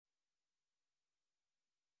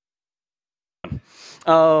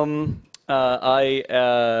I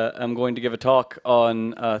am going to give a talk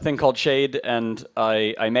on a thing called Shade, and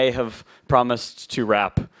I may have promised to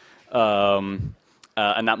rap, and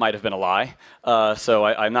that might have been a lie. So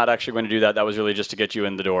I'm not actually going to do that. That was really just to get you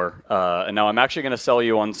in the door. And now I'm actually going to sell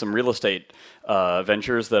you on some real estate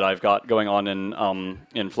ventures that I've got going on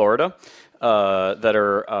in Florida that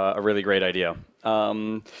are a really great idea.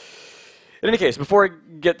 In any case, before I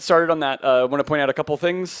get started on that, I want to point out a couple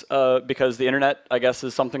things, because the internet, I guess,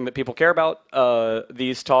 is something that people care about.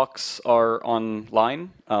 These talks are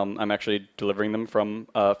online. I'm actually delivering them from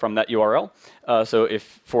that URL. So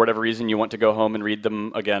if, for whatever reason, you want to go home and read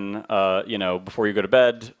them again, before you go to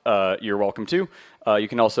bed, you're welcome to. You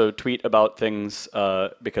can also tweet about things,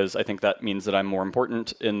 because I think that means that I'm more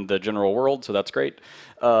important in the general world, so that's great.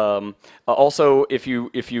 Also, if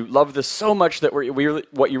you love this so much that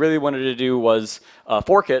what you really wanted to do was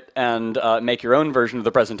fork it and make your own version of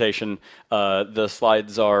the presentation, the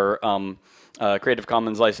slides are Creative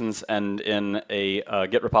Commons license and in a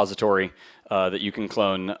Git repository that you can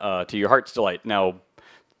clone to your heart's delight. Now,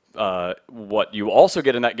 what you also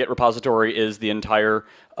get in that Git repository is the entire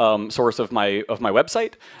source of my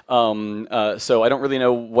website. So I don't really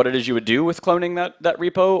know what it is you would do with cloning that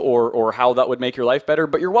repo or how that would make your life better,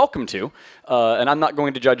 but you're welcome to. And I'm not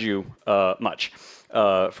going to judge you much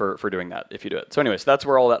for doing that if you do it. So anyways, that's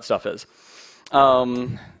where all that stuff is.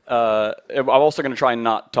 I'm also going to try and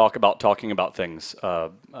not talk about talking about things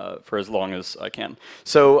for as long as I can.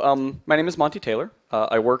 So my name is Monty Taylor.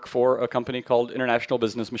 I work for a company called International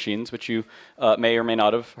Business Machines, which you may or may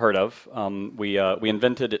not have heard of. We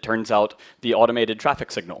invented, it turns out, the automated traffic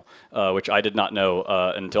signal, which I did not know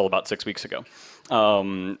until about 6 weeks ago.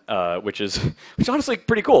 Which is honestly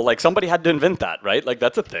pretty cool. Like, somebody had to invent that, right? Like,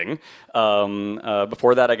 that's a thing.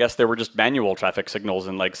 Before that, I guess there were just manual traffic signals,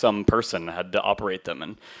 and like some person had to operate them.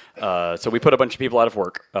 And so we put a bunch of people out of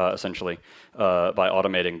work, essentially, by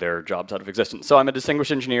automating their jobs out of existence. So I'm a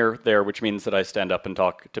distinguished engineer there, which means that I stand up and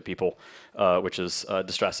talk to people, which is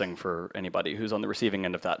distressing for anybody who's on the receiving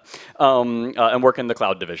end of that. And work in the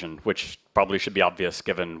cloud division, which probably should be obvious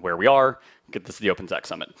given where we are. This is the OpenStack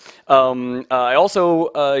Summit. I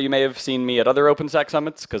also, you may have seen me at other OpenStack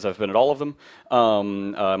Summits, because I've been at all of them.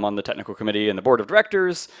 I'm on the technical committee and the board of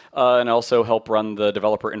directors, and I also help run the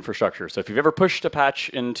developer infrastructure. So if you've ever pushed a patch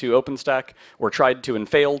into OpenStack or tried to and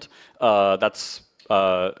failed, that's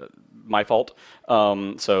my fault.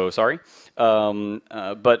 So sorry.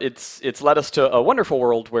 But it's led us to a wonderful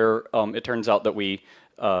world where it turns out that we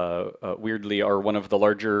weirdly are one of the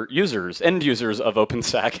larger end users of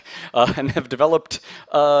OpenStack, and have developed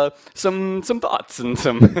some thoughts and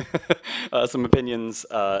some some opinions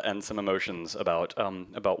and some emotions about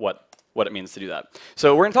what it means to do that.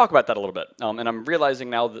 So we're going to talk about that a little bit. And I'm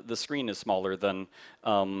realizing now that the screen is smaller than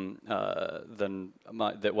that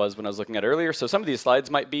was when I was looking at it earlier. So some of these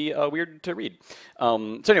slides might be weird to read. So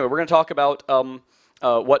anyway, we're going to talk about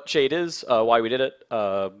what Shade is, why we did it,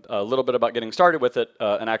 a little bit about getting started with it,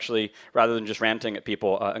 and actually, rather than just ranting at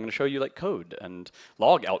people, I'm going to show you like code and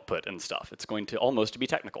log output and stuff. It's going to almost be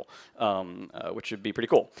technical, which would be pretty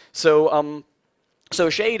cool. So, so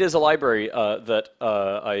Shade is a library that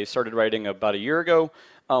I started writing about a year ago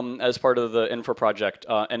as part of the Infra project,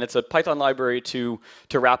 and it's a Python library to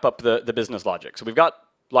wrap up the business logic. So we've got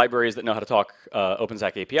libraries that know how to talk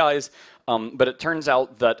OpenStack APIs, but it turns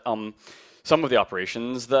out that some of the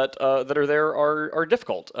operations that are there are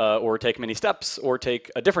difficult, or take many steps, or take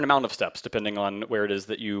a different amount of steps depending on where it is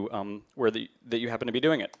that you that you happen to be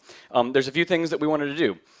doing it. There's a few things that we wanted to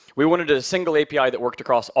do. We wanted a single API that worked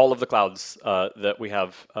across all of the clouds that we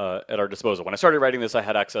have at our disposal. When I started writing this, I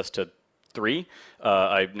had access to 3.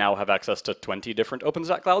 I now have access to 20 different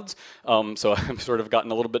OpenStack clouds, so I've sort of gotten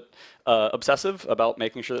a little bit obsessive about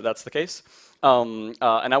making sure that that's the case. And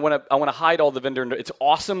I want to hide all the vendor. It's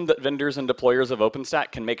awesome that vendors and deployers of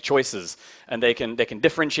OpenStack can make choices, and they can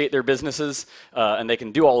differentiate their businesses, and they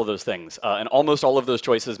can do all of those things. And almost all of those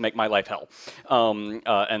choices make my life hell.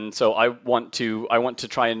 And so I want to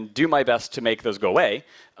try and do my best to make those go away,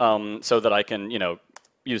 so that I can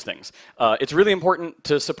use things. It's really important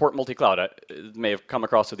to support multi-cloud. It may have come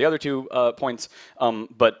across with the other 2 points,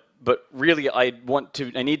 but really I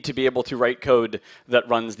need to be able to write code that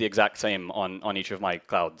runs the exact same on each of my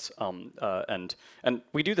clouds. And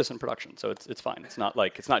we do this in production, so it's fine. It's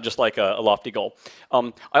not just like a lofty goal.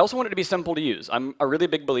 I also want it to be simple to use. I'm a really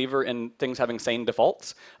big believer in things having sane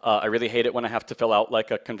defaults. I really hate it when I have to fill out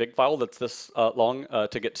like a config file that's this long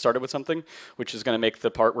to get started with something, which is going to make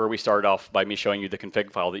the part where we start off by me showing you the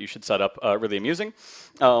config file that you should set up really amusing,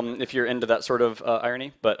 if you're into that sort of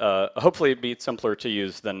irony. But hopefully it'd be simpler to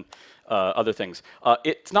use than other things.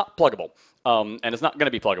 It's not pluggable, and it's not going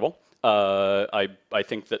to be pluggable. I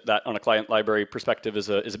think that on a client library perspective is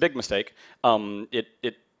a big mistake.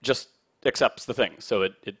 It just accepts the thing. So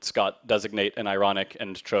it's got designate and ironic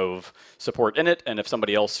and trove support in it, and if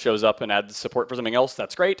somebody else shows up and adds support for something else,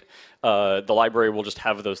 that's great. The library will just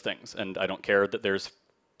have those things, and I don't care that there's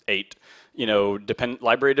 8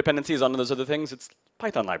 library dependencies on those other things. It's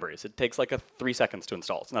Python libraries. It takes like 3 seconds to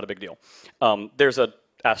install. It's not a big deal. There's a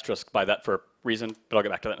asterisk by that for a reason, but I'll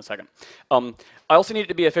get back to that in a second. I also need it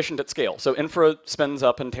to be efficient at scale. So Infra spins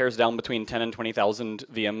up and tears down between 10 and 20,000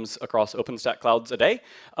 VMs across OpenStack clouds a day.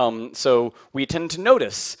 So we tend to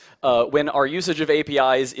notice when our usage of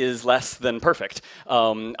APIs is less than perfect,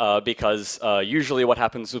 because usually what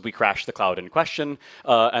happens is we crash the cloud in question,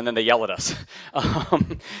 and then they yell at us.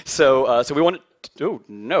 So we want to, oh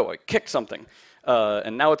no, I kicked something.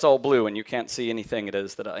 And now it's all blue, and you can't see anything it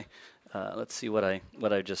is that I. Let's see what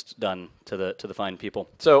I just done to the fine people.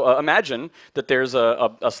 So imagine that there's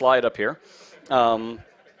a slide up here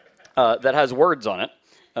that has words on it,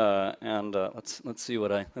 and let's see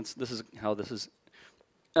what this is how this is.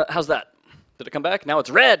 How's that? Did it come back? Now it's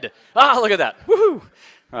red. Ah, look at that! Woohoo!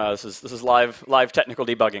 This is live technical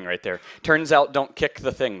debugging right there. Turns out, don't kick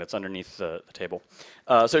the thing that's underneath the table.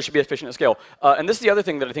 So it should be efficient at scale. And this is the other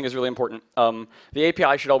thing that I think is really important. The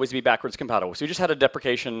API should always be backwards compatible. So we just had a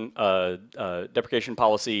deprecation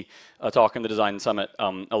policy talk in the Design Summit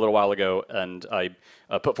a little while ago, and I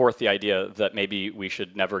put forth the idea that maybe we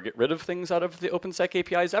should never get rid of things out of the OpenStack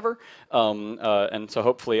APIs ever. And so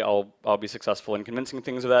hopefully I'll be successful in convincing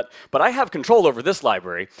things of that. But I have control over this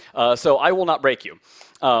library, so I will not break you.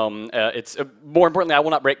 It's more importantly, I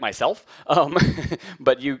will not break myself,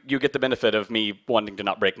 but you get the benefit of me wanting to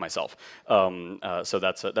not break myself. So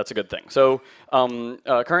that's a good thing. So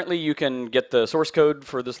currently, you can get the source code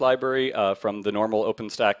for this library from the normal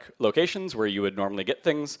OpenStack locations where you would normally get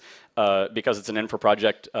things. Because it's an infra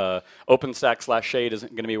project, OpenStack/shade isn't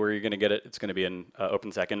going to be where you're going to get it. It's going to be in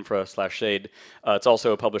OpenStack Infra/shade. It's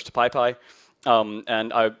also published to PyPy.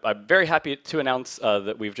 And I'm very happy to announce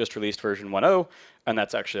that we've just released version 1.0, and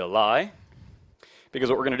that's actually a lie, because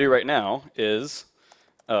what we're going to do right now is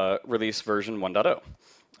release version 1.0.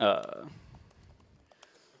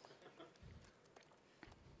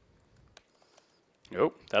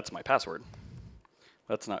 Oh, that's my password.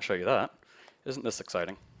 Let's not show you that. Isn't this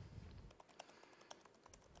exciting?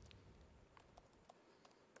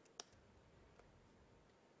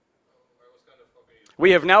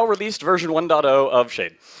 We have now released version 1.0 of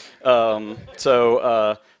Shade.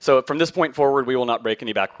 So from this point forward, we will not break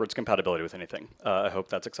any backwards compatibility with anything. I hope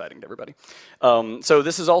that's exciting to everybody. So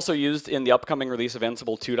this is also used in the upcoming release of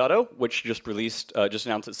Ansible 2.0, which just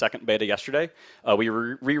announced its second beta yesterday. We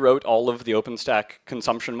rewrote all of the OpenStack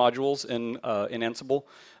consumption modules in Ansible,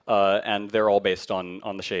 and they're all based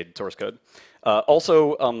on the Shade source code.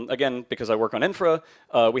 Also, again, because I work on infra,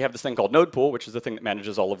 we have this thing called node pool, which is the thing that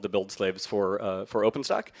manages all of the build slaves for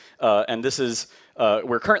OpenStack. And this is,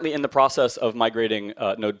 we're currently in the process of migrating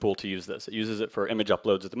node pool to use this. It uses it for image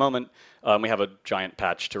uploads at the moment. We have a giant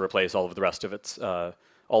patch to replace all of the rest of its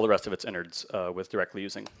innards with directly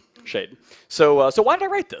using Shade. So why did I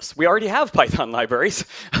write this? We already have Python libraries.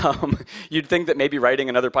 You'd think that maybe writing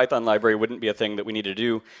another Python library wouldn't be a thing that we need to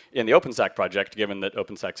do in the OpenStack project, given that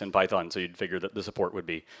OpenStack's in Python, so you'd figure that the support would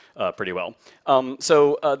be pretty well.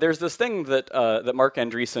 So there's this thing that Mark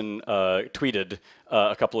Andreessen tweeted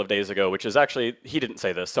a couple of days ago, which is actually, he didn't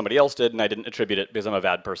say this, somebody else did, and I didn't attribute it because I'm a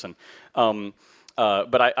bad person.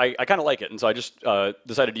 But I kind of like it, and so I just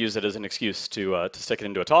decided to use it as an excuse to stick it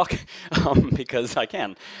into a talk, because I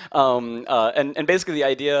can. And basically the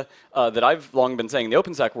idea that I've long been saying in the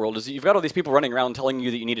OpenStack world is you've got all these people running around telling you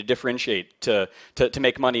that you need to differentiate to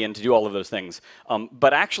make money and to do all of those things.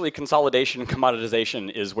 But actually consolidation,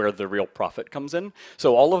 commoditization is where the real profit comes in.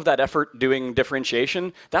 So all of that effort doing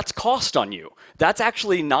differentiation, that's cost on you. That's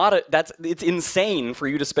actually not, it's insane for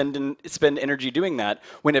you to spend energy doing that,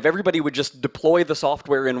 when if everybody would just deploy the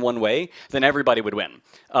software in one way, then everybody would win.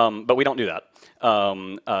 But we don't do that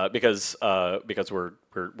because we're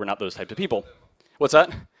not those types of people. What's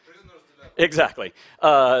that? Exactly.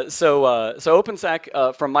 So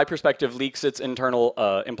OpenStack, from my perspective, leaks its internal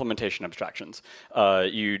implementation abstractions.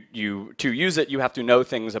 To use it, you have to know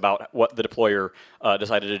things about what the deployer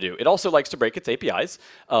decided to do. It also likes to break its APIs,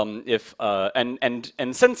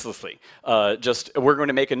 and senselessly. Just we're going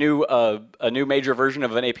to make a new major version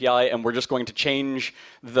of an API, and we're just going to change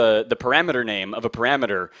the parameter name of a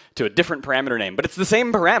parameter to a different parameter name, but it's the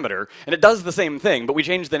same parameter and it does the same thing, but we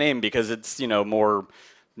change the name because it's more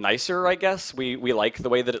nicer, I guess. We like the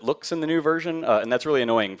way that it looks in the new version, and that's really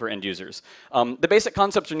annoying for end users. The basic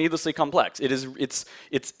concepts are needlessly complex.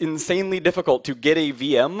 It's insanely difficult to get a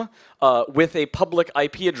VM with a public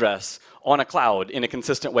IP address on a cloud in a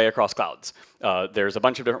consistent way across clouds. There's a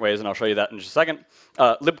bunch of different ways, and I'll show you that in just a second.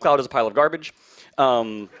 libcloud is a pile of garbage.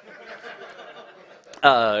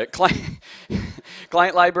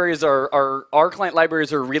 Client libraries our client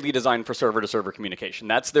libraries are really designed for server-to-server communication.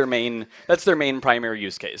 That's their main primary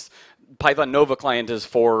use case. Python Nova client is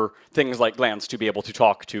for things like Glance to be able to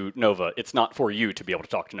talk to Nova. It's not for you to be able to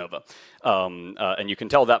talk to Nova. And you can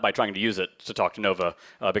tell that by trying to use it to talk to Nova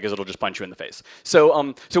because it'll just punch you in the face.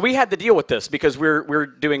 So we had to deal with this because we're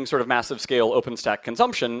doing sort of massive scale OpenStack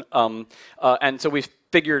consumption. And so we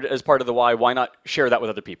figured as part of the why not share that with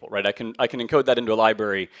other people, right? I can encode that into a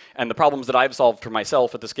library, and the problems that I've solved for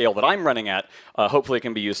myself at the scale that I'm running at hopefully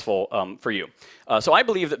can be useful for you. So I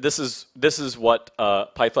believe that this is what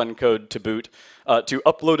Python code to boot, to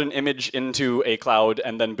upload an image into a cloud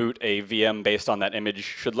and then boot a VM based on that image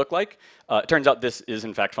should look like. It turns out this is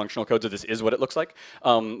in fact functional code, so this is what it looks like.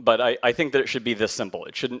 But I think that it should be this simple.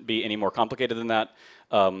 It shouldn't be any more complicated than that.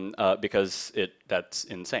 Because that's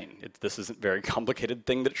insane. This isn't a very complicated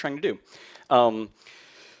thing that it's trying to do.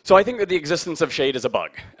 So I think that the existence of shade is a bug,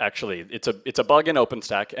 actually. It's a bug in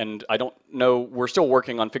OpenStack, and I don't know, we're still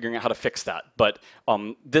working on figuring out how to fix that. But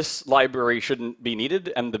this library shouldn't be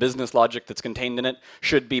needed, and the business logic that's contained in it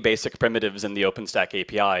should be basic primitives in the OpenStack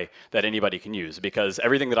API that anybody can use. Because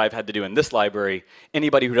everything that I've had to do in this library,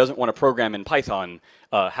 anybody who doesn't want to program in Python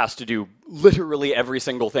has to do literally every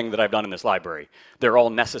single thing that I've done in this library. They're all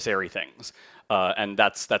necessary things. And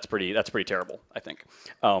that's pretty terrible, I think.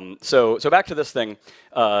 So back to this thing,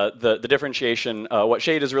 the differentiation. What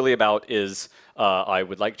shade is really about is I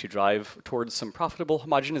would like to drive towards some profitable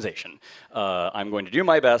homogenization. I'm going to do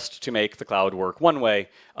my best to make the cloud work one way,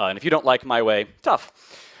 and if you don't like my way, tough.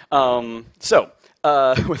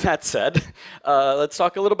 With that said, let's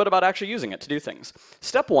talk a little bit about actually using it to do things.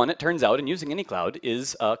 Step one, it turns out, in using any cloud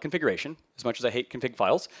is configuration. As much as I hate config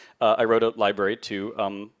files, I wrote a library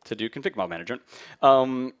to do config file management.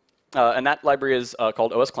 And that library is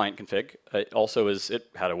called OS Client Config. It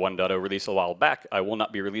had a 1.0 release a while back. I will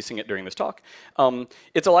not be releasing it during this talk.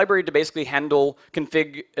 It's a library to basically handle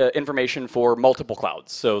config information for multiple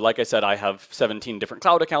clouds. So like I said, I have 17 different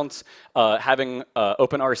cloud accounts. Having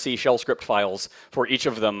OpenRC shell script files for each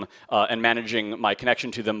of them and managing my connection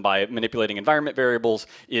to them by manipulating environment variables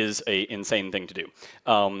is an insane thing to do.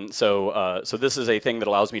 So this is a thing that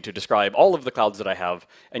allows me to describe all of the clouds that I have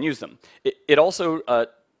and use them. It also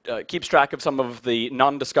keeps track of some of the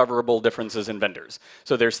non-discoverable differences in vendors.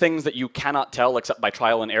 So there's things that you cannot tell except by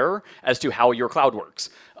trial and error as to how your cloud works.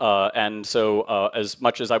 And so as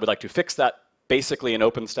much as I would like to fix that basically in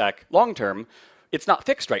OpenStack long-term, it's not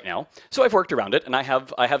fixed right now, so I've worked around it, and I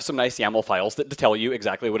have some nice YAML files that tell you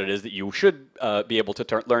exactly what it is that you should be able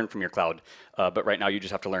to learn from your cloud. But right now, you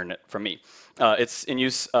just have to learn it from me. It's in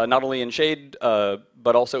use not only in Shade,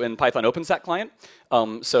 but also in Python OpenStack client.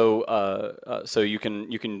 So you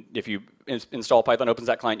can if you install Python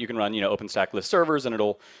OpenStack client, you can run OpenStack list servers, and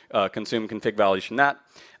it'll consume config values from that.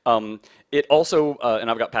 It also, and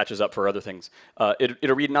I've got patches up for other things,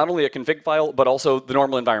 it'll read not only a config file, but also the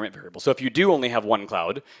normal environment variable. So if you do only have one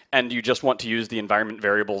cloud, and you just want to use the environment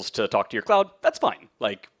variables to talk to your cloud, that's fine.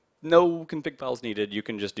 Like, no config files needed. You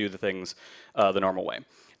can just do the things the normal way.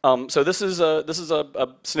 So this is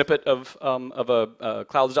a snippet of a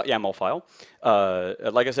clouds.yaml file.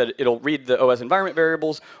 Like I said, it'll read the OS environment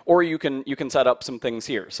variables, or you can set up some things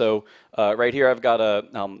here. So right here, I've got a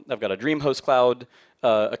DreamHost cloud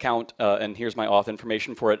account, and here's my auth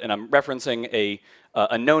information for it, and I'm referencing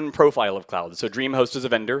a known profile of clouds. So DreamHost is a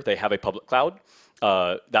vendor. They have a public cloud.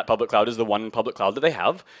 That public cloud is the one public cloud that they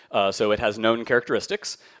have, so it has known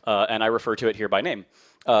characteristics, and I refer to it here by name.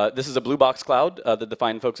 This is a Blue Box cloud that the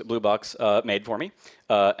fine folks at Blue Box made for me.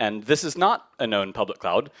 And this is not a known public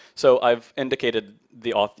cloud, so I've indicated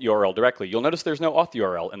the auth URL directly. You'll notice there's no auth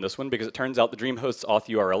URL in this one because it turns out the DreamHost's auth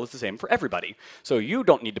URL is the same for everybody. So you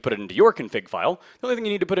don't need to put it into your config file. The only thing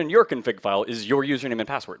you need to put in your config file is your username and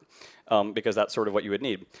password, because that's sort of what you would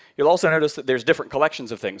need. You'll also notice that there's different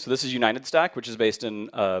collections of things. So this is United Stack, which is based in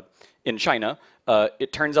China.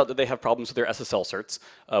 It turns out that they have problems with their SSL certs,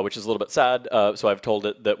 which is a little bit sad. So I've told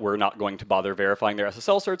it that we're not going to bother verifying their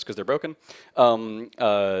SSL certs because they're broken.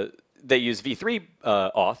 They use v3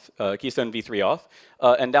 auth, Keystone v3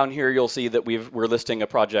 auth. And down here, you'll see that we're listing a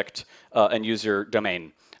project and user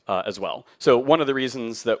domain as well. So one of the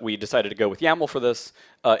reasons that we decided to go with YAML for this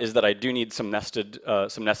is that I do need some nested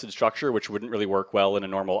structure, which wouldn't really work well in a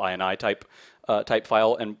normal INI type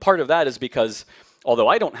file. And part of that is because although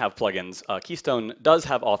I don't have plugins, Keystone does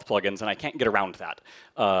have auth plugins, and I can't get around that.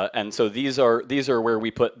 And so these are where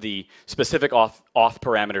we put the specific auth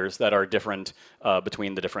parameters that are different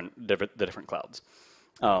between the different clouds.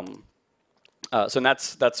 So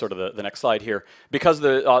that's sort of the next slide here. Because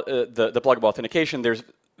the pluggable authentication,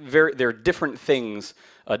 there are different things,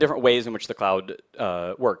 different ways in which the cloud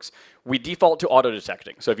works. We default to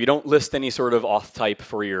auto-detecting. So if you don't list any sort of auth type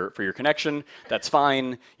for your connection, that's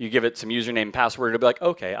fine. You give it some username, password, it'll be like,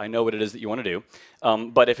 okay, I know what it is that you want to do.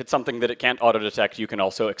 But if it's something that it can't auto-detect, you can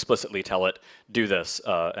also explicitly tell it, do this,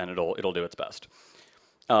 and it'll do its best.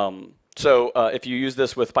 So if you use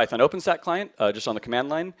this with Python OpenStack client, just on the command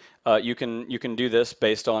line, you can do this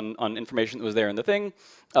based on information that was there in the thing.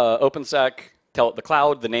 OpenStack, tell it the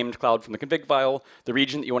cloud, the named cloud from the config file, the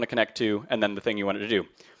region that you want to connect to, and then the thing you want it to do.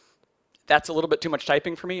 That's a little bit too much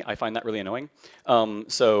typing for me. I find that really annoying.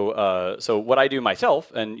 So what I do myself,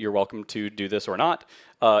 and you're welcome to do this or not,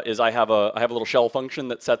 is I have a little shell function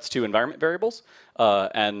that sets two environment variables,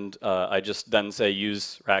 and I just then say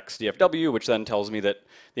use rax dfw, which then tells me that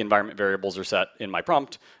the environment variables are set in my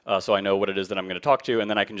prompt, so I know what it is that I'm going to talk to, and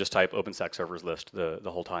then I can just type OpenStack servers list the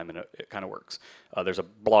whole time, and it kind of works. There's a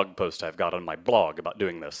blog post I've got on my blog about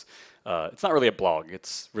doing this. It's not really a blog.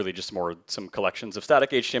 It's really just more some collections of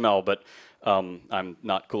static HTML, but I'm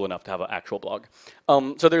not cool enough to have an actual blog.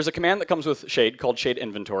 So there's a command that comes with Shade called shade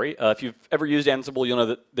inventory. If you've ever used Ansible, you'll know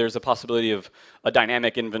that there's a possibility of a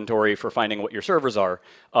dynamic inventory for finding what your servers are.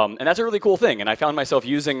 And that's a really cool thing. And I found myself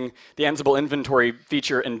using the Ansible inventory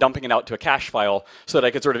feature and dumping it out to a cache file so that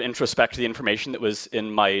I could sort of introspect the information that was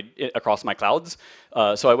in across my clouds.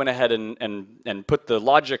 So I went ahead and put the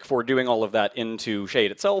logic for doing all of that into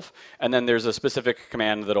Shade itself. And then there's a specific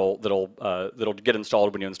command that'll get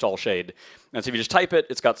installed when you install Shade. And so if you just type it,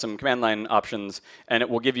 it's got some command line options, and it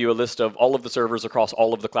will give you a list of all of the servers across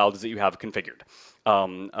all of the clouds that you have configured.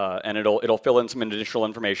 And it'll fill in some additional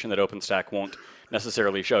information that OpenStack won't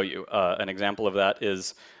necessarily show you. An example of that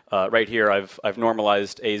is right here. I've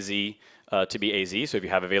normalized AZ to be AZ. So if you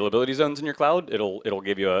have availability zones in your cloud, it'll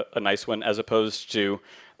give you a nice one, as opposed to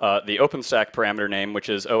the OpenStack parameter name, which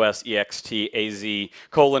is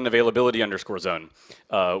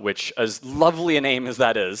OSEXTAZ:availability_zone, which, as lovely a name as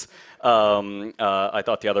that is, I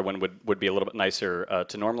thought the other one would be a little bit nicer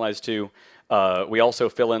to normalize to. We also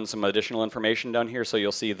fill in some additional information down here, so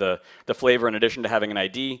you'll see the flavor in addition to having an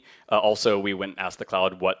ID. Also, we went and asked the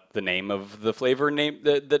cloud what the name of the flavor name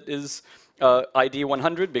that is ID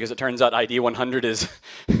 100, because it turns out ID 100 is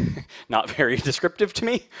not very descriptive to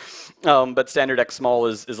me, but standard X small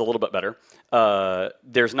is a little bit better.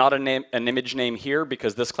 There's not an image name here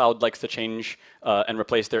because this cloud likes to change and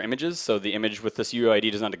replace their images, so the image with this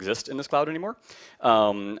UUID does not exist in this cloud anymore,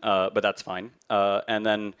 but that's fine. And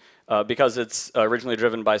then because it's originally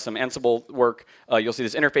driven by some Ansible work, you'll see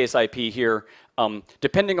this interface IP here.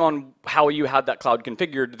 Depending on how you had that cloud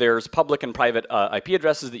configured, there's public and private IP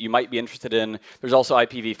addresses that you might be interested in. There's also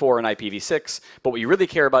IPv4 and IPv6, but what you really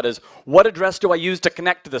care about is, what address do I use to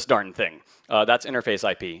connect to this darn thing? That's interface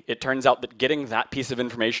IP. It turns out that getting that piece of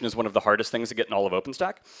information is one of the hardest things to get in all of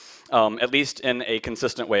OpenStack, at least in a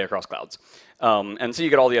consistent way across clouds. And so you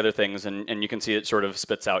get all the other things, and you can see it sort of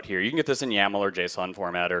spits out here. You can get this in YAML or JSON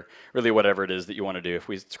format, or really whatever it is that you want to do. If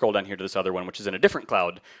we scroll down here to this other one, which is in a different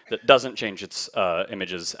cloud that doesn't change its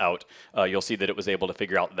images out, you'll see that it was able to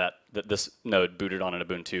figure out that this node booted on an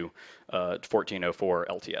Ubuntu 14.04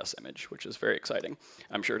 LTS image, which is very exciting,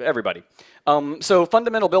 I'm sure, to everybody. So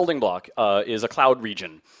fundamental building block is a cloud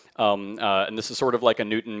region. And this is sort of like a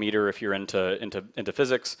Newton meter if you're into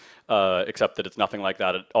physics, except that it's nothing like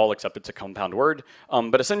that at all, except it's a compound word.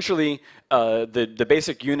 But essentially, the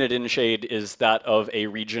basic unit in Shade is that of a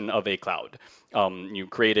region of a cloud. You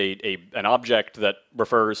create an object that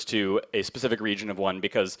refers to a specific region of one,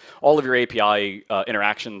 because all of your API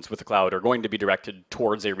interactions with the cloud are going to be directed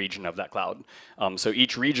towards a region of that cloud. So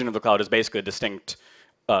each region of the cloud is basically a distinct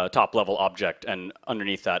top-level object, and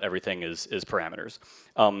underneath that, everything is parameters.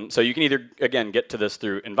 So you can either, again, get to this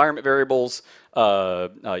through environment variables.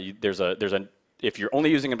 If you're only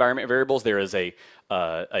using environment variables, there is a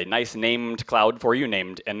nice named cloud for you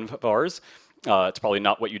named envars. It's probably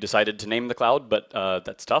not what you decided to name the cloud, but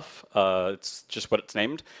that's tough. It's just what it's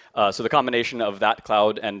named. So the combination of that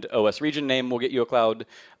cloud and OS region name will get you a cloud,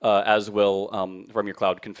 as will, from your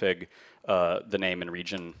cloud config, the name and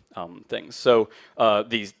region things. So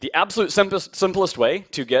the absolute simplest way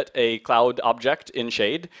to get a cloud object in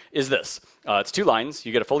Shade is this. It's 2 lines.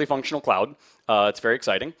 You get a fully functional cloud. It's very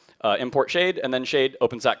exciting. Import Shade, and then Shade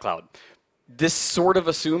OpenStack Cloud. This sort of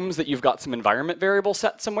assumes that you've got some environment variable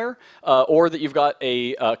set somewhere, or that you've got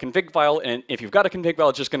a config file, and if you've got a config file,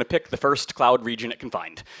 it's just going to pick the first cloud region it can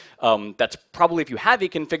find. That's probably, if you have a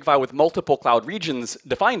config file with multiple cloud regions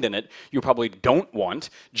defined in it, you probably don't want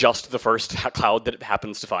just the first cloud that it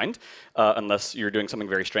happens to find, unless you're doing something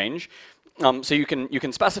very strange. So you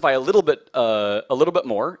can specify a little bit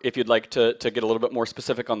more if you'd like to get a little bit more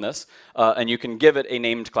specific on this, and you can give it a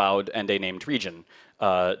named cloud and a named region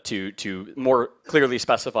to more clearly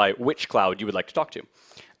specify which cloud you would like to talk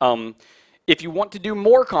to. If you want to do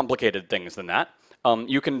more complicated things than that,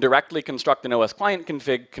 you can directly construct an OS client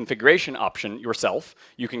configuration option yourself.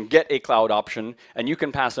 You can get a cloud option, and you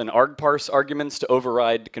can pass in argparse arguments to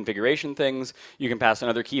override configuration things. You can pass in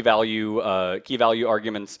other key value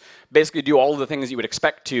arguments. Basically, do all of the things you would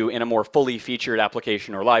expect to in a more fully featured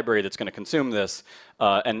application or library that's going to consume this,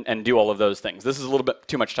 and do all of those things. This is a little bit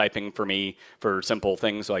too much typing for me for simple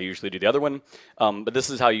things, so I usually do the other one. But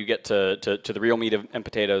this is how you get to the real meat and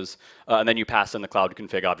potatoes, and then you pass in the cloud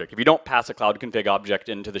config object. If you don't pass a cloud config object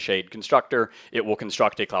into the shade constructor, it will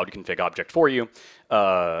construct a cloud config object for you,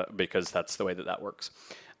 because that's the way that works.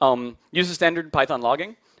 Use standard Python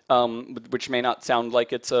logging, which may not sound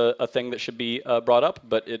like it's a thing that should be brought up,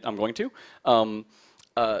 but I'm going to.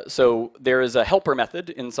 So there is a helper method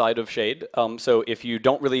inside of Shade. So if you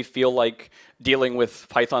don't really feel like dealing with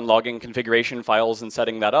Python logging configuration files and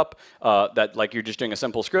setting that up, that like you're just doing a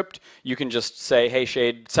simple script, you can just say, hey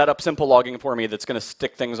Shade, set up simple logging for me that's going to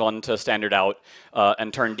stick things onto standard out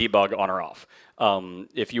and turn debug on or off.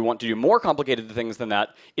 If you want to do more complicated things than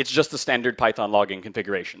that, it's just the standard Python logging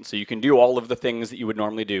configuration. So you can do all of the things that you would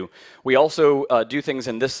normally do. We also do things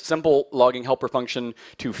in this simple logging helper function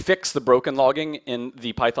to fix the broken logging in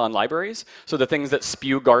the Python libraries. So the things that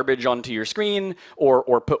spew garbage onto your screen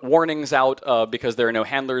or put warnings out because there are no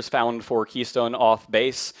handlers found for keystone auth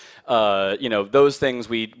base, those things,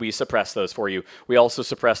 we suppress those for you. We also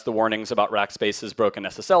suppress the warnings about Rackspace's broken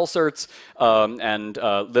SSL certs and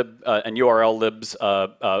URL libs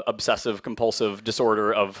obsessive compulsive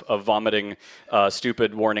disorder of vomiting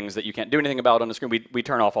stupid warnings that you can't do anything about on the screen. We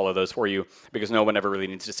turn off all of those for you because no one ever really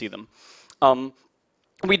needs to see them.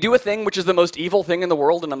 We do a thing which is the most evil thing in the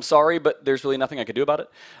world, and I'm sorry, but there's really nothing I could do about it.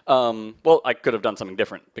 Well, I could have done something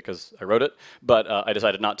different because I wrote it, but I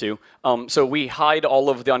decided not to. So we hide all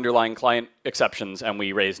of the underlying client exceptions and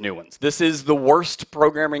we raise new ones. This is the worst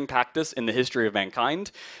programming practice in the history of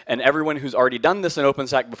mankind, and everyone who's already done this in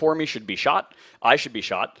OpenStack before me should be shot. I should be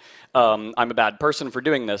shot. I'm a bad person for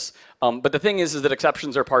doing this. But the thing is that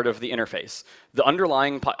exceptions are part of the interface. The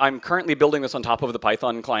underlying, I'm currently building this on top of the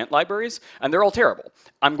Python client libraries, and they're all terrible.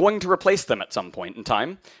 I'm going to replace them at some point in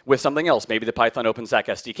time with something else, maybe the Python OpenStack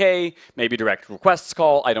SDK, maybe direct requests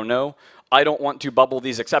call, I don't know. I don't want to bubble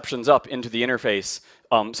these exceptions up into the interface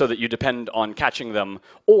so that you depend on catching them,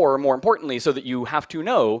 or more importantly, so that you have to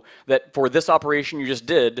know that for this operation you just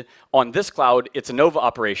did, on this cloud, it's a Nova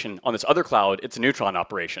operation. On this other cloud, it's a Neutron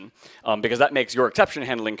operation, because that makes your exception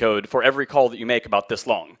handling code for every call that you make about this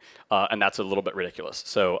long, and that's a little bit ridiculous.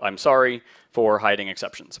 So I'm sorry for hiding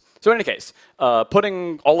exceptions. So in any case,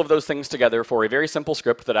 putting all of those things together for a very simple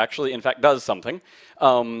script that actually, in fact, does something.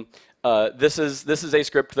 This is a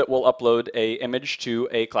script that will upload an image to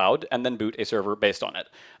a cloud and then boot a server based on it.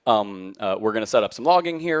 We're going to set up some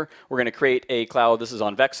logging here. We're going to create a cloud. This is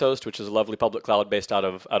on VexHost, which is a lovely public cloud based out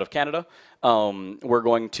of Canada. We're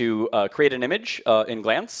going to create an image in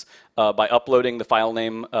Glance by uploading the file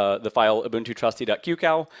name, the file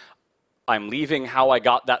ubuntutrusty.qcow. I'm leaving how I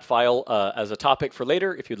got that file as a topic for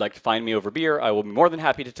later. If you'd like to find me over beer, I will be more than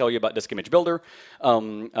happy to tell you about Disk Image Builder,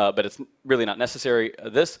 but it's really not necessary.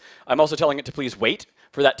 I'm also telling it to please wait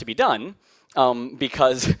for that to be done,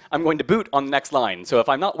 because I'm going to boot on the next line. So if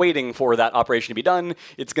I'm not waiting for that operation to be done,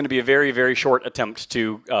 it's going to be a very, very short attempt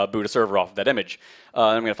to boot a server off of that image.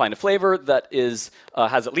 I'm going to find a flavor that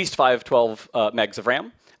has at least 512 megs of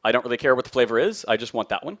RAM. I don't really care what the flavor is. I just want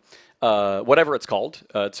that one. Whatever it's called.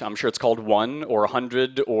 I'm sure it's called 1 or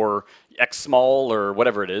 100 or X small or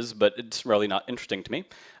whatever it is, but it's really not interesting to me.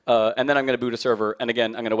 And then I'm going to boot a server, and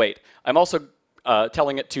again, I'm going to wait. I'm also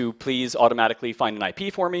telling it to please automatically find an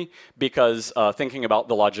IP for me, because thinking about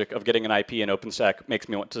the logic of getting an IP in OpenStack makes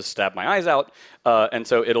me want to stab my eyes out, and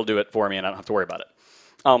so it'll do it for me and I don't have to worry about it.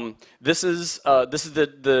 This is a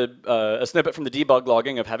snippet from the debug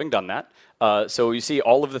logging of having done that. So you see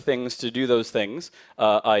all of the things to do those things.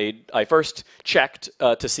 I first checked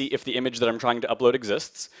to see if the image that I'm trying to upload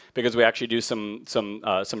exists, because we actually do some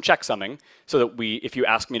checksumming, so that if you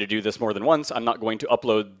ask me to do this more than once, I'm not going to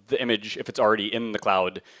upload the image if it's already in the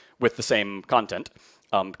cloud with the same content,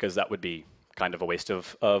 because that would be kind of a waste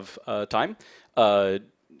of time.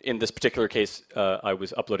 in this particular case, I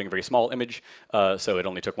was uploading a very small image, so it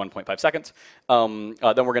only took 1.5 seconds.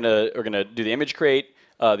 Then we're gonna do the image create,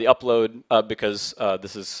 the upload, because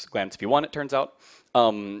this is glance v1, it turns out.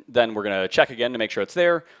 Then we're gonna check again to make sure it's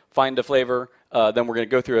there, find a flavor. Then we're gonna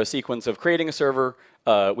go through a sequence of creating a server.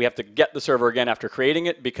 We have to get the server again after creating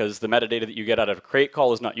it because the metadata that you get out of a create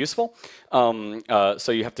call is not useful.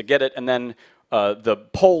 So you have to get it, and then the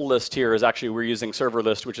poll list here is actually we're using server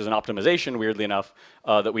list, which is an optimization, weirdly enough,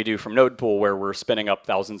 that we do from node pool where we're spinning up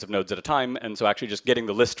thousands of nodes at a time. And so actually just getting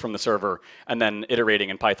the list from the server and then iterating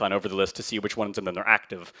in Python over the list to see which ones and then they're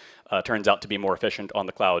active turns out to be more efficient on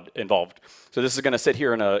the cloud involved. So this is going to sit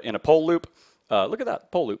here in a poll loop. Look at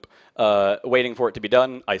that poll loop, waiting for it to be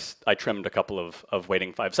done. I trimmed a couple of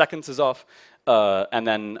waiting 5 seconds is off, and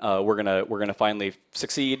then we're gonna finally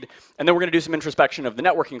succeed, and then we're gonna do some introspection of the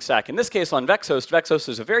networking stack. In this case, on VexHost, VexHost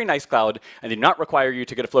is a very nice cloud, and they do not require you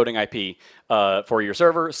to get a floating IP for your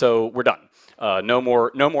server, so we're done. No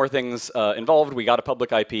more things involved. We got a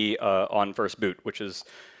public IP on first boot, which is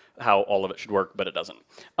how all of it should work, but it doesn't.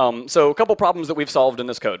 So a couple problems that we've solved in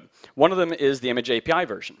this code. One of them is the image API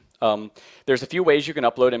version. There's a few ways you can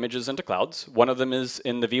upload images into clouds. One of them is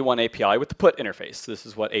in the v1 API with the put interface. This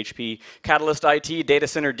is what HP, Catalyst IT, Data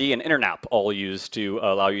Center D, and InterNAP all use to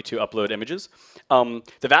allow you to upload images.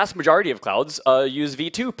 The vast majority of clouds use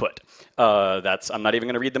v2 put. I'm not even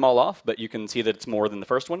going to read them all off, but you can see that it's more than the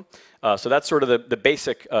first one. So that's sort of the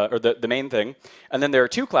basic, or the main thing. And then there are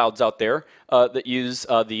two clouds out there that use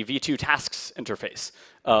the v2 tasks interface.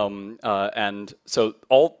 And so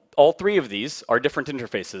all three of these are different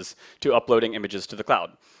interfaces to uploading images to the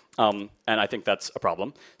cloud. And I think that's a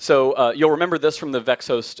problem. So you'll remember this from the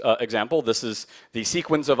VexHost example. This is the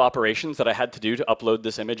sequence of operations that I had to do to upload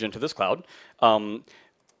this image into this cloud.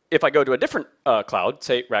 If I go to a different cloud,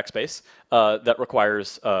 say Rackspace, that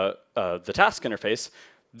requires the task interface,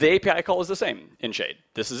 the API call is the same in Shade.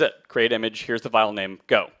 This is it. Create image, here's the file name,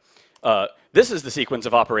 go. This is the sequence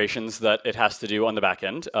of operations that it has to do on the back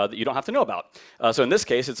end that you don't have to know about. So in this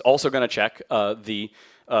case, it's also going to check the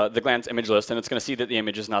glance image list, and it's going to see that the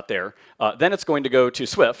image is not there. Then it's going to go to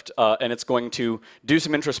Swift, and it's going to do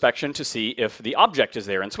some introspection to see if the object is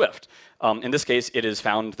there in Swift. In this case, it is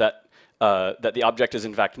found that the object is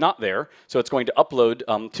in fact not there, so it's going to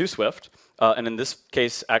upload to Swift. And in this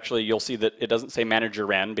case, actually, you'll see that it doesn't say manager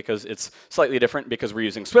ran because it's slightly different because we're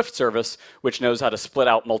using Swift service, which knows how to split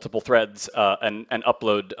out multiple threads and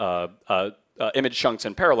upload image chunks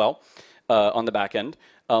in parallel on the back end.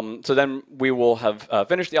 So then we will have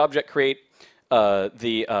finished the object create,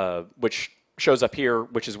 which shows up here,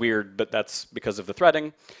 which is weird, but that's because of the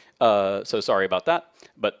threading. So sorry about that,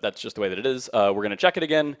 but that's just the way that it is. We're going to check it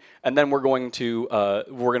again, and then we're going to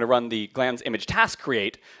run the glance image task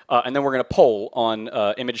create, and then we're going to poll on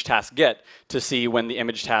image task get to see when the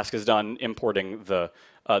image task is done importing the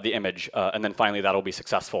image, and then finally that'll be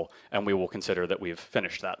successful, and we will consider that we've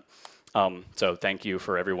finished that. So thank you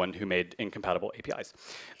for everyone who made incompatible APIs.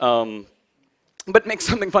 But makes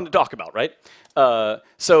something fun to talk about, right?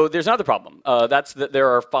 So there's another problem. That's that there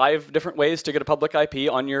are 5 different ways to get a public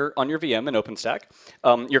IP on your VM in OpenStack.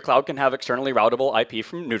 Your cloud can have externally routable IP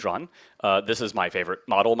from Neutron. This is my favorite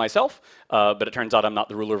model myself, but it turns out I'm not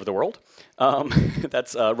the ruler of the world.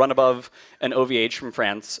 That's Run Above and OVH from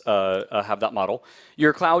France have that model.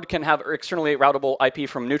 Your cloud can have externally routable IP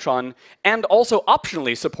from Neutron and also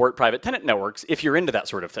optionally support private tenant networks if you're into that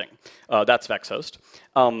sort of thing. That's VexHost.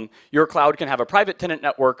 Your cloud can have a private tenant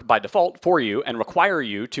network by default for you and require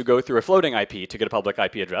you to go through a floating IP to get a public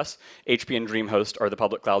IP address. HP and DreamHost are the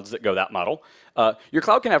public clouds that go that model. Your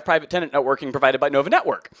cloud can have private tenant networking provided by Nova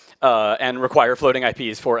Network and require floating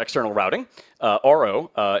IPs for external routing. Oro,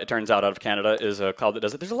 it turns out of Canada, is a cloud that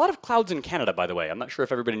does it. There's a lot of clouds in Canada, by the way. I'm not sure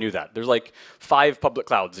if everybody knew that. There's like 5 public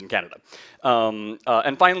clouds in Canada.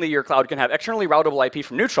 And finally, your cloud can have externally routable IP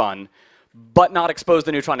from Neutron, but not expose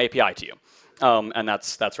the Neutron API to you. And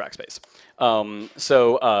that's Rackspace.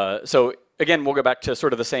 So again, we'll go back to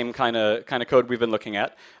sort of the same kind of code we've been looking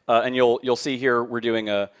at, and you'll see here we're doing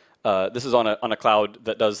this is on a cloud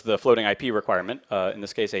that does the floating IP requirement. In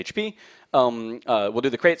this case, HP. We'll do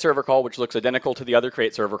the create server call, which looks identical to the other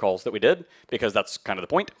create server calls that we did, because that's kind of the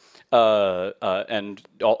point. And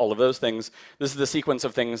all of those things. This is the sequence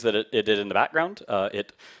of things that it did in the background.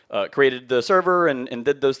 It created the server and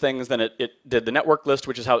did those things. Then it did the network list,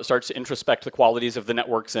 which is how it starts to introspect the qualities of the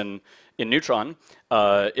networks in Neutron.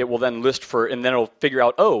 It will then list for, and then it'll figure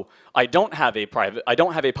out, oh, I don't have a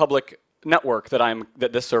public network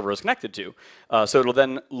that this server is connected to. So it'll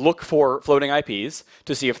then look for floating IPs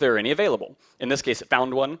to see if there are any available. In this case, it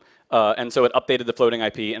found one, and so it updated the floating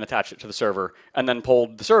IP and attached it to the server, and then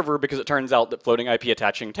polled the server because it turns out that floating IP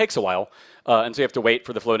attaching takes a while, and so you have to wait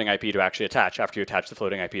for the floating IP to actually attach after you attach the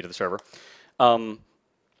floating IP to the server.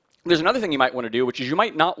 There's another thing you might want to do, which is you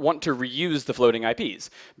might not want to reuse the floating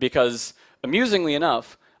IPs, because amusingly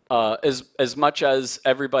enough, as much as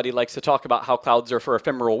everybody likes to talk about how clouds are for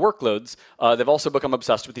ephemeral workloads, they've also become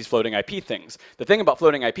obsessed with these floating IP things. The thing about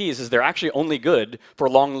floating IPs is they're actually only good for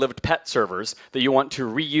long-lived pet servers that you want to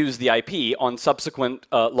reuse the IP on subsequent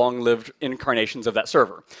long-lived incarnations of that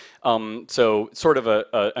server. So sort of an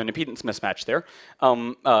impedance mismatch there.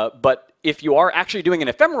 But if you are actually doing an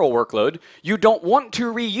ephemeral workload, you don't want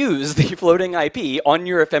to reuse the floating IP on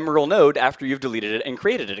your ephemeral node after you've deleted it and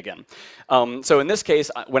created it again. So in this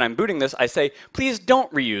case, when I'm booting this, I say, please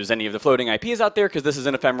don't reuse any of the floating IPs out there because this is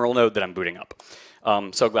an ephemeral node that I'm booting up.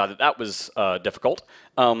 So glad that that was difficult.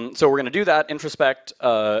 So we're going to do that, introspect.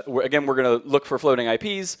 Again, we're going to look for floating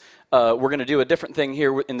IPs. We're going to do a different thing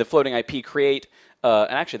here in the floating IP create.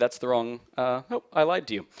 And actually, that's the wrong. Oh, I lied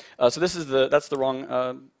to you. So this is that's the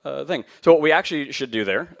wrong thing. So what we actually should do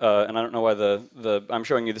there, and I don't know why I'm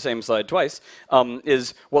showing you the same slide twice,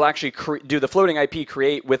 is we'll actually do the floating IP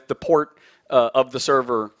create with the port of the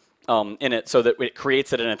server in it, so that it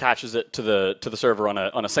creates it and attaches it to the server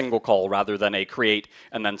on a single call rather than a create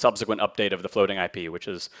and then subsequent update of the floating IP, which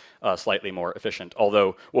is slightly more efficient.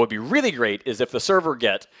 Although what would be really great is if the server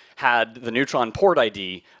get had the Neutron port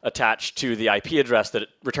ID attached to the IP address that it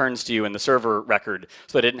returns to you in the server record,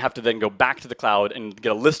 so that it didn't have to then go back to the cloud and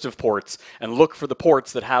get a list of ports and look for the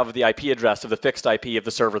ports that have the IP address of the fixed IP of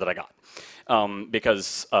the server that I got.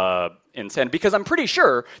 Because I'm pretty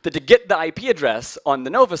sure that to get the IP address on the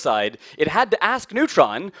Nova side, it had to ask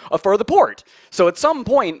Neutron for the port. So at some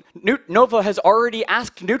point, Nova has already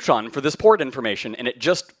asked Neutron for this port information, and it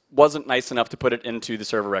just wasn't nice enough to put it into the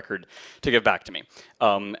server record to give back to me.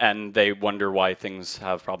 And they wonder why things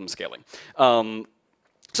have problems scaling.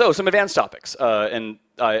 So some advanced topics, and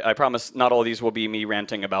I promise not all of these will be me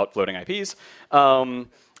ranting about floating IPs.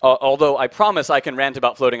 Although I promise I can rant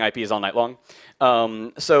about floating IPs all night long.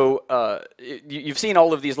 You've seen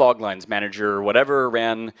all of these log lines, manager, whatever,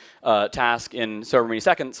 ran task in so many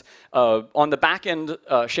seconds. On the back end,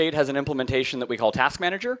 Shade has an implementation that we call task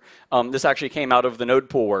manager. This actually came out of the node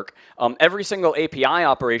pool work. Every single API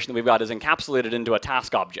operation that we've got is encapsulated into a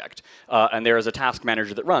task object, and there is a task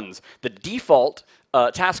manager that runs. The default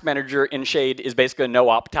task manager in Shade is basically a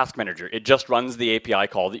no-op task manager. It just runs the API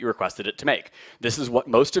call that you requested it to make. This is what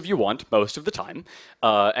most of you want most of the time,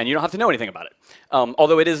 and you don't have to know anything about it.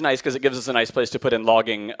 Although it is nice because it gives us a nice place to put in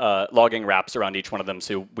logging wraps around each one of them,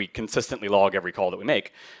 so we consistently log every call that we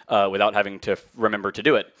make without having to remember to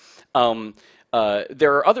do it.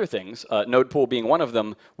 There are other things, node pool being one of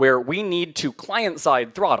them, where we need to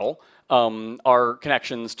client-side throttle our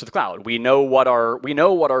connections to the cloud. We know what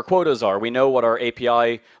our quotas are. We know what our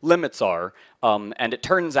API limits are. And it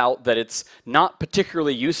turns out that it's not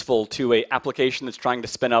particularly useful to an application that's trying to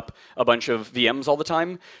spin up a bunch of VMs all the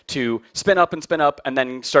time to spin up and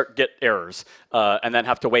then get errors and then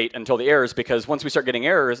have to wait until the errors, because once we start getting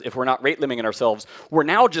errors, if we're not rate limiting ourselves, we're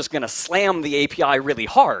now just going to slam the API really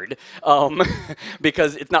hard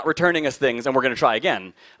because it's not returning us things, and we're going to try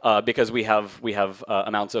again because we have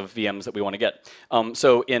amounts of VMs that we want to get.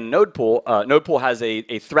 So in Node Pool has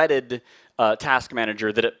a threaded task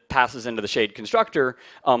manager that it passes into the Shade constructor,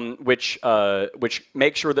 which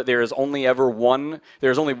makes sure that there's only one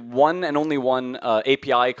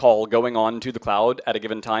API call going on to the cloud at a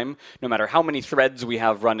given time, no matter how many threads we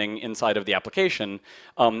have running inside of the application,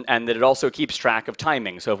 and that it also keeps track of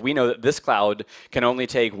timing. So if we know that this cloud can only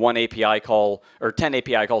take 1 API call or 10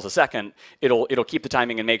 API calls a second, it'll keep the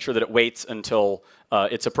timing and make sure that it waits until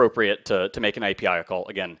it's appropriate to make an API call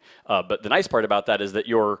again. But the nice part about that is that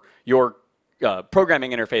your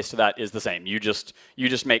programming interface to that is the same. You just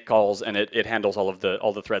make calls, and it handles all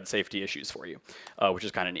the thread safety issues for you, which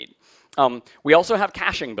is kind of neat. We also have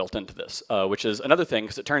caching built into this, which is another thing,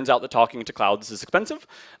 because it turns out that talking to clouds is expensive,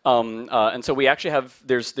 and so we actually have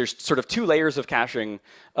there's sort of 2 layers of caching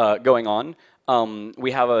going on.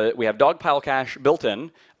 We have dogpile cache built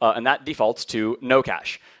in, and that defaults to no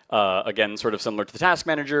cache. Again, sort of similar to the task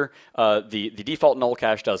manager, the default null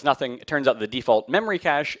cache does nothing. It turns out the default memory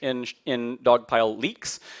cache in Dogpile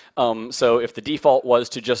leaks. So if the default was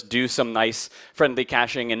to just do some nice friendly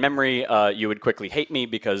caching in memory, you would quickly hate me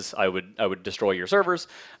because I would destroy your servers,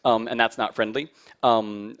 and that's not friendly.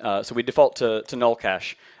 So we default to null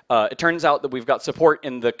cache. it turns out that we've got support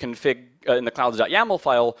in the config in the clouds.yaml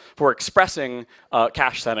file for expressing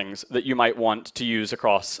cache settings that you might want to use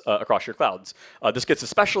across your clouds. This gets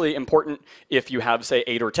especially important if you have, say,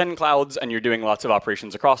 8 or 10 clouds and you're doing lots of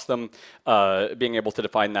operations across them, being able to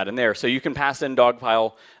define that in there. So you can pass in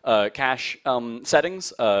dogpile cache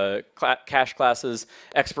settings, cache classes,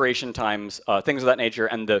 expiration times, things of that nature,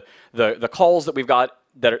 and the calls that we've got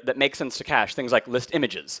that make sense to cache, things like list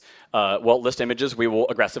images. Well, list images we will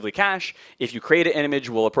aggressively cache. If you create an image,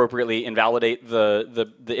 we'll appropriately invalidate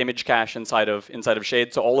the image cache inside of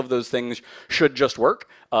Shade. So all of those things should just work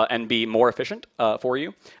and be more efficient for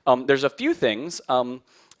you. There's a few things.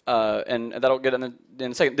 And that'll get in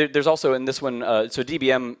a second. There's also in this one, so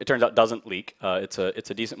DBM, it turns out, doesn't leak. It's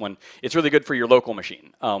a decent one. It's really good for your local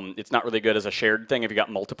machine. It's not really good as a shared thing. If you've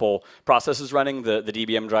got multiple processes running, the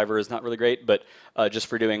DBM driver is not really great, but just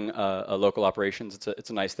for doing local operations, it's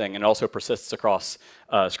a nice thing. And it also persists across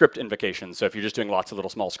script invocations. So if you're just doing lots of little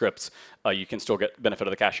small scripts, you can still get benefit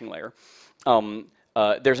of the caching layer.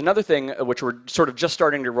 There's another thing which we're sort of just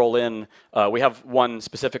starting to roll in. We have one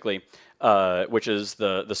specifically, which is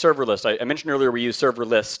the server list. I mentioned earlier we use server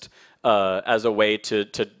list as a way to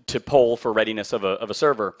poll for readiness of a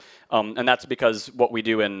server, and that's because what we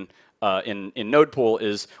do in Node Pool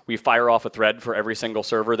is we fire off a thread for every single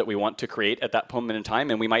server that we want to create at that moment in time,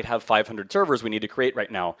 and we might have 500 servers we need to create right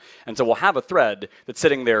now. And so we'll have a thread that's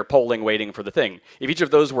sitting there polling, waiting for the thing. If each of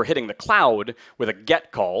those were hitting the cloud with a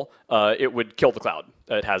get call, it would kill the cloud.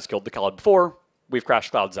 It has killed the cloud before. We've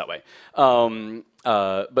crashed clouds that way.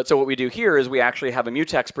 But so what we do here is we actually have a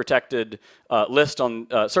mutex protected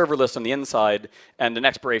server list on the inside and an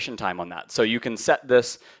expiration time on that. So you can set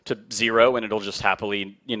this to 0 and it'll just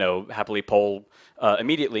happily poll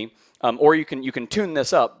immediately. Or you can tune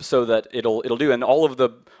this up so that it'll do, and all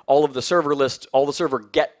of the server list, all the server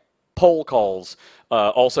get poll calls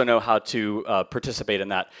also know how to participate in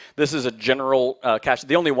that. This is a general cache.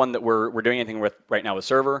 The only one that we're doing anything with right now is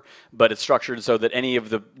server, but it's structured so that any of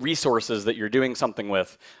the resources that you're doing something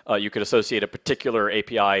with, you could associate a particular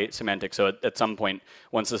API semantic. So at some point,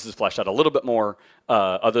 once this is fleshed out a little bit more,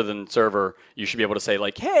 other than server, you should be able to say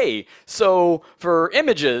like, hey, so for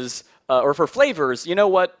images or for flavors, you know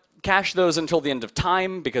what? Cache those until the end of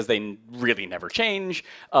time because they really never change.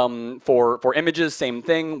 For images, same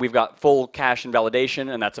thing. We've got full cache invalidation,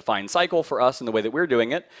 and that's a fine cycle for us in the way that we're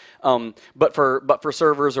doing it. But for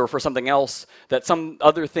servers or for something else that some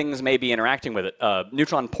other things may be interacting with it.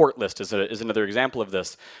 Neutron port list is another example of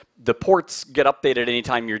this. The ports get updated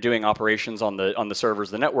anytime you're doing operations on the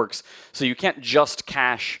servers, the networks. So you can't just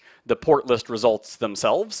cache the port list results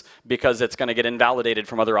themselves because it's going to get invalidated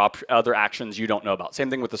from other actions you don't know about. Same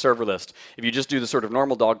thing with the server list. If you just do the sort of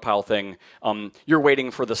normal dogpile thing, you're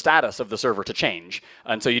waiting for the status of the server to change,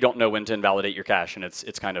 and so you don't know when to invalidate your cache, and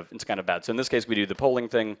it's kind of bad. So in this case, we do the polling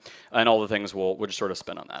thing, and all the things we'll just sort of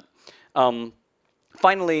spin on that.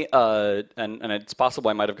 Finally, and it's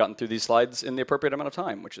possible I might have gotten through these slides in the appropriate amount of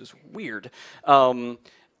time, which is weird.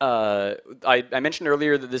 I mentioned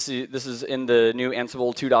earlier that this is in the new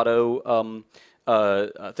Ansible 2.0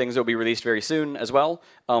 things that will be released very soon as well.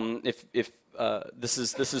 This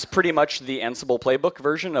is pretty much the Ansible playbook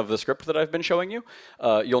version of the script that I've been showing you.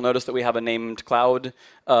 You'll notice that we have a named cloud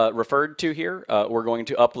referred to here. We're going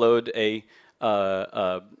to upload an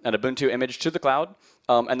Ubuntu image to the cloud.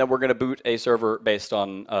 And then we're going to boot a server based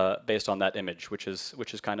on that image, which is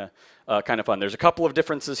kind of fun. There's a couple of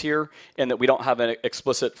differences here in that we don't have an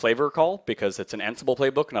explicit flavor call because it's an Ansible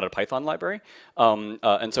playbook, not a Python library.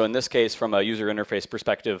 And so in this case, from a user interface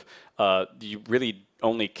perspective, you really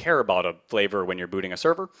only care about a flavor when you're booting a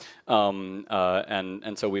server.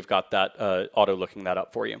 And so we've got that auto looking that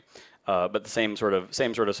up for you. But the same sort of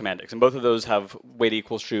semantics. And both of those have wait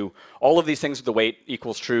equals true. All of these things with the wait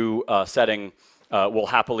equals true setting will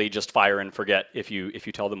happily just fire and forget if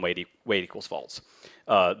you tell them wait equals false.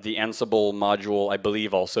 The Ansible module, I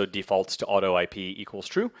believe, also defaults to auto IP equals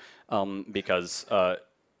true because,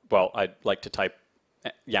 well, I like to type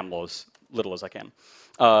YAML as little as I can.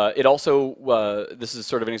 It also, this is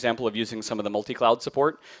sort of an example of using some of the multi-cloud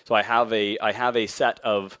support. So I have a set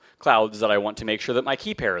of clouds that I want to make sure that my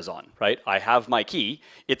key pair is on, right? I have my key.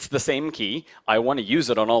 It's the same key. I want to use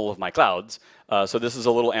it on all of my clouds. So this is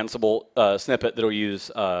a little Ansible snippet that will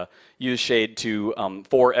use Shade to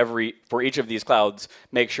for each of these clouds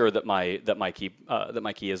make sure that my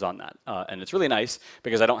key is on that. And it's really nice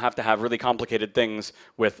because I don't have to have really complicated things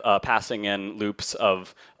with passing in loops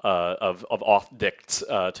of auth dicts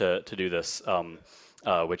to do this.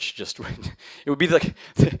 which just it would be like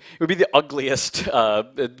it would be the ugliest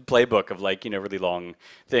playbook of like really long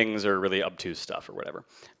things or really obtuse stuff or whatever.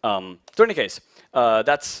 So in any case,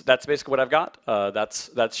 that's basically what I've got.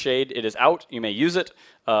 That's Shade. It is out. You may use it.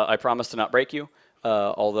 I promise to not break you.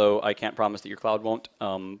 Although I can't promise that your cloud won't,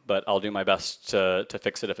 but I'll do my best to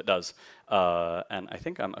fix it if it does. And I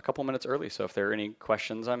think I'm a couple minutes early, so if there are any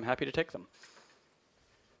questions, I'm happy to take them.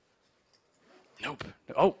 Nope.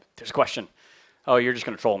 Oh, there's a question. Oh, you're just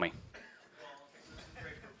going to troll me. Well, this is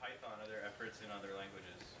great for Python. Are there efforts in other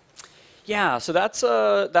languages? Yeah, so that's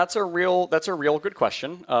a real good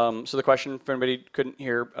question. So the question, if anybody couldn't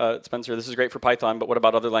hear, Spencer, this is great for Python, but what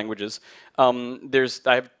about other languages? I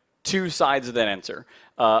have two sides of that answer.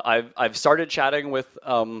 I've started chatting with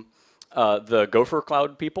the Gopher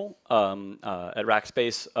Cloud people at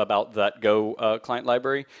Rackspace about that Go client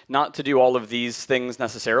library. Not to do all of these things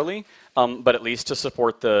necessarily, but at least to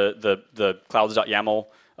support the clouds.yaml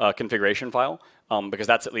configuration file. Because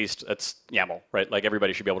that's YAML, right? Like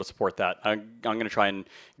everybody should be able to support that. I'm going to try and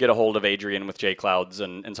get a hold of Adrian with JClouds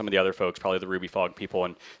and some of the other folks, probably the Ruby Fog people,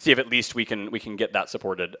 and see if at least we can get that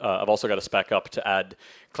supported. I've also got a spec up to add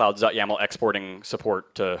clouds.yaml exporting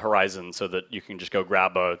support to Horizon so that you can just go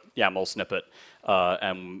grab a YAML snippet.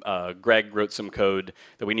 And Greg wrote some code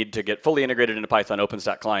that we need to get fully integrated into Python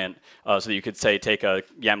OpenStack client so that you could say take a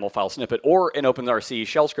YAML file snippet or an OpenRC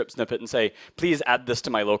shell script snippet and say, please add this to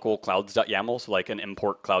my local clouds.yaml, so like an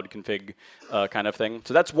import cloud config kind of thing.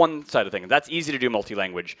 So that's one side of things. That's easy to do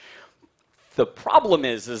multi-language. The problem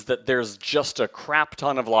is that there's just a crap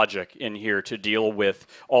ton of logic in here to deal with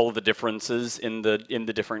all of the differences in the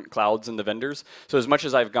different clouds and the vendors. So as much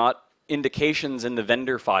as I've got indications in the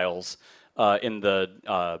vendor files, so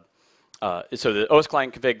the OS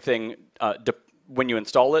client config thing, when you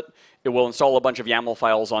install it, it will install a bunch of YAML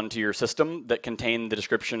files onto your system that contain the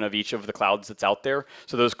description of each of the clouds that's out there.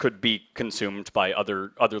 So those could be consumed by other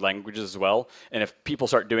languages as well. And if people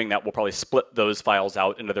start doing that, we'll probably split those files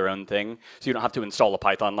out into their own thing. So you don't have to install a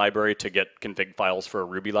Python library to get config files for a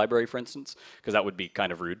Ruby library, for instance, because that would be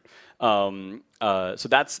kind of rude. So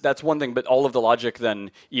that's one thing, but all of the logic then,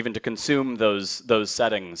 even to consume those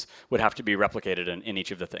settings, would have to be replicated in each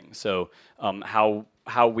of the things. So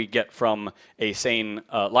how we get from a sane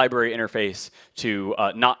library interface to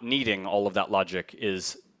not needing all of that logic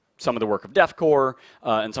is some of the work of DevCore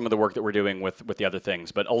and some of the work that we're doing with the other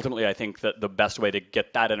things. But ultimately, I think that the best way to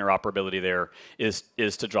get that interoperability there is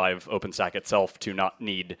to drive OpenStack itself to not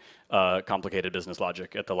need complicated business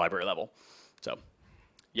logic at the library level. So,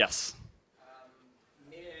 yes.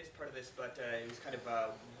 Maybe it is part of this, but it was kind of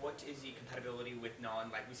what is the compatibility with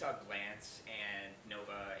like we saw Glance and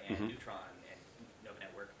Nova and Neutron and Nova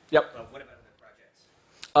Network. Yep. But what about other projects?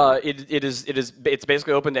 It's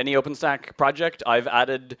basically open to any OpenStack project. I've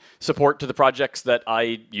added support to the projects that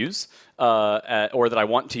I use or that I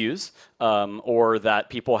want to use, or that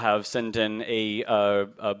people have sent in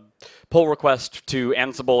a pull request to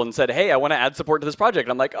Ansible and said, hey, I want to add support to this project.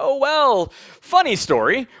 And I'm like, oh, well, funny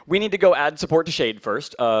story. We need to go add support to Shade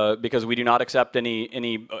first because we do not accept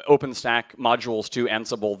any OpenStack modules to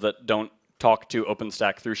Ansible that don't talk to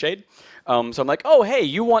OpenStack through Shade. So I'm like, oh, hey,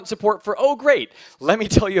 you want support for, oh, great. Let me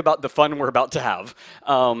tell you about the fun we're about to have.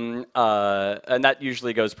 And that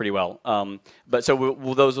usually goes pretty well. But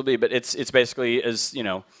so those will be, but it's basically as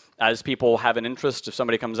people have an interest, if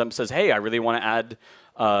somebody comes up and says, hey, I really want to add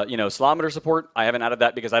Salometer support, I haven't added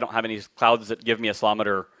that because I don't have any clouds that give me a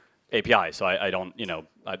Salometer API, so I don't,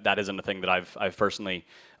 that isn't a thing that I've personally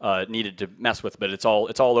needed to mess with, but it's all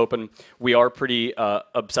open. We are pretty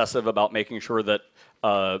obsessive about making sure that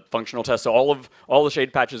functional tests, so all the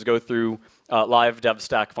Shade patches go through live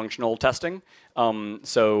DevStack functional testing.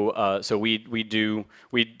 So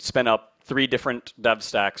we spin up 3 different dev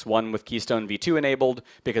stacks, one with Keystone v2 enabled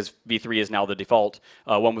because v3 is now the default,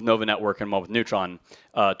 one with Nova Network and one with Neutron,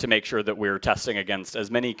 to make sure that we're testing against as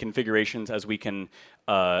many configurations as we can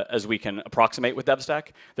approximate with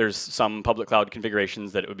DevStack. There's some public cloud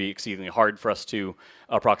configurations that it would be exceedingly hard for us to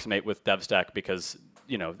approximate with DevStack because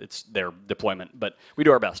it's their deployment, but we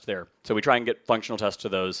do our best there. So we try and get functional tests to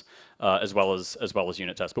those as well as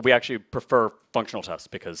unit tests. But we actually prefer functional tests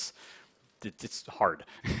because it's hard.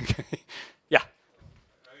 Yeah.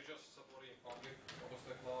 Are you just supporting public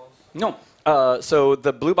OpenStack clouds? No. So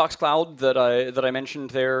the Blue Box cloud that I mentioned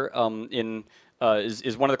there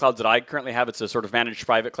is one of the clouds that I currently have. It's a sort of managed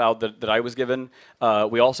private cloud that I was given.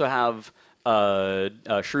 We also have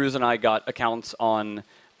Shrews and I got accounts on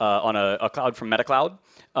on a cloud from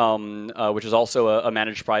MetaCloud, which is also a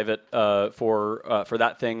managed private for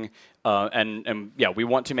that thing. And yeah, we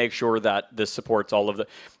want to make sure that this supports all of the.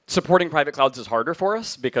 Supporting private clouds is harder for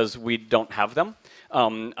us because we don't have them.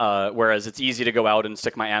 Whereas it's easy to go out and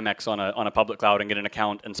stick my Amex on a public cloud and get an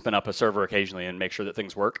account and spin up a server occasionally and make sure that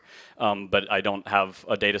things work. But I don't have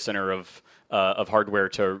a data center of hardware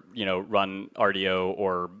to run RDO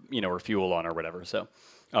or or Fuel on or whatever. So,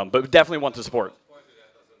 but we definitely want to support.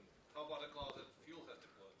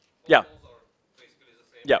 Yeah.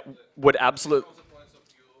 Yeah. Would absolutely.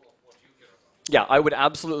 Yeah, I would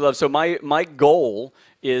absolutely love. So my goal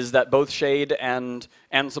is that both Shade and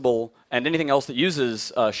Ansible and anything else that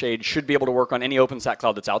uses Shade should be able to work on any OpenStack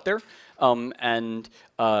cloud that's out there. And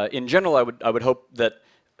in general, I would hope that.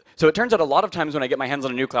 So it turns out a lot of times when I get my hands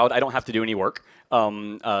on a new cloud, I don't have to do any work.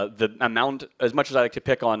 The amount, as much as I like to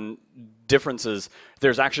pick on differences,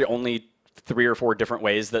 there's actually only 3 or 4 different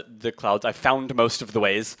ways that the clouds. I found most of the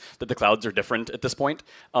ways that the clouds are different at this point.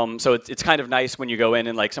 So it's kind of nice when you go in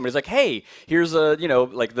and like somebody's like, hey, here's a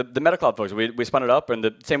like the MetaCloud folks. We spun it up, and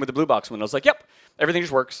the same with the Blue Box one. I was like, yep, everything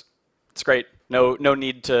just works. It's great. No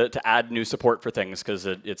need to add new support for things because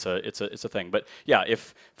it's a thing. But yeah,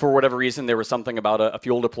 if for whatever reason there was something about a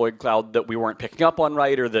Fuel deployed cloud that we weren't picking up on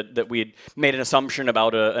right, or that we had made an assumption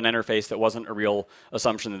about an interface that wasn't a real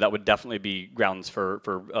assumption, that would definitely be grounds for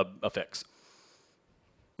a fix.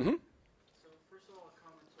 Mm-hmm. So first of all, a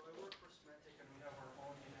comment. So I work for Symantec, and we have our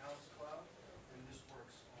own in-house cloud, and this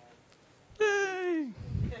works. Yay!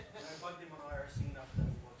 And I bugged him on IRC enough that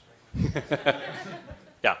it works right now.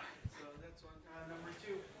 Yeah. So that's one. Number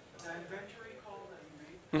 2, the inventory call that you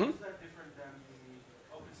made, Mm-hmm. is that different than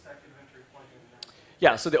the OpenStack inventory plugin?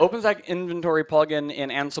 Yeah, so the OpenStack inventory plugin in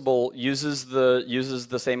Ansible uses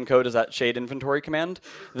the same code as that shade inventory command.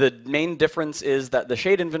 The main difference is that the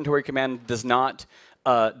shade inventory command does not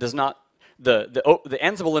the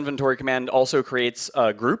Ansible inventory command also creates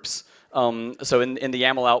groups. So in the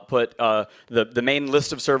YAML output, the main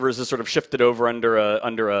list of servers is sort of shifted over under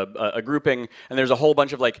a grouping, and there's a whole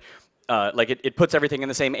bunch of it puts everything in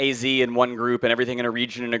the same AZ in one group and everything in a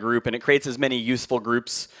region in a group, and it creates as many useful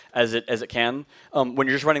groups as it can. When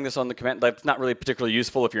you're just running this on the command, that's not really particularly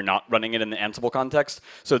useful if you're not running it in the Ansible context.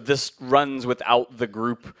 So this runs without the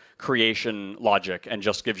group creation logic and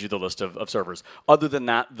just gives you the list of servers. Other than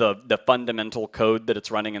that, the fundamental code that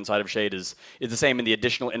it's running inside of Shade is the same, and the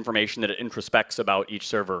additional information that it introspects about each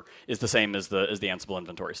server is the same as the Ansible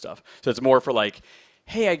inventory stuff. So it's more for like,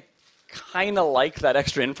 hey, I kind of like that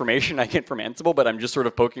extra information I get from Ansible, but I'm just sort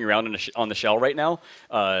of poking around on the shell right now.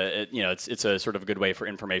 It's a sort of good way for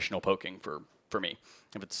informational poking for me.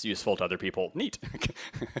 If it's useful to other people, neat.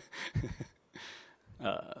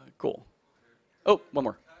 Cool. Oh, one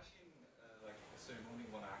more. So only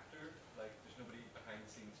one actor, like there's nobody behind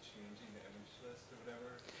the scenes changing the image list or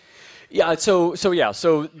whatever. Yeah.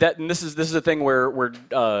 So that, and this is a thing where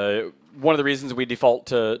one of the reasons we default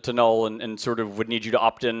to null and sort of would need you to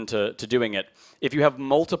opt in to doing it. If you have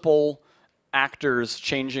multiple actors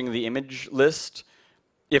changing the image list,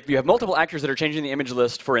 if you have multiple actors that are changing the image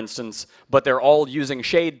list, for instance, but they're all using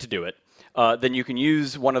Shade to do it, then you can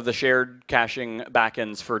use one of the shared caching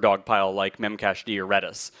backends for Dogpile, like Memcached or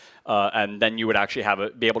Redis, and then you would actually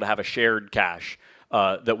be able to have a shared cache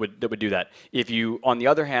that would do that. If you, on the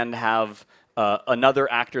other hand, have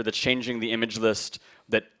another actor that's changing the image list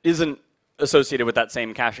that isn't associated with that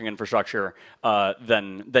same caching infrastructure,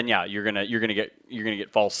 then yeah, you're gonna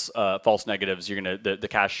get false negatives. The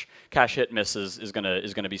cache hit miss is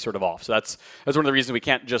gonna be sort of off. So that's one of the reasons we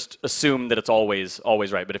can't just assume that it's always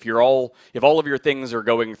right. But if all of your things are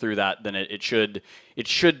going through that, then it should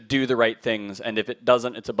do the right things. And if it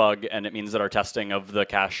doesn't, it's a bug, and it means that our testing of the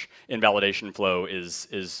cache invalidation flow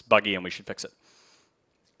is buggy, and we should fix it.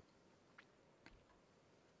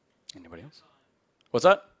 Anybody else? What's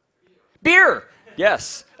that? Beer!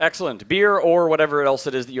 Yes, excellent. Beer or whatever else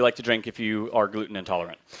it is that you like to drink if you are gluten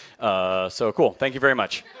intolerant. So cool. Thank you very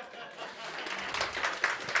much.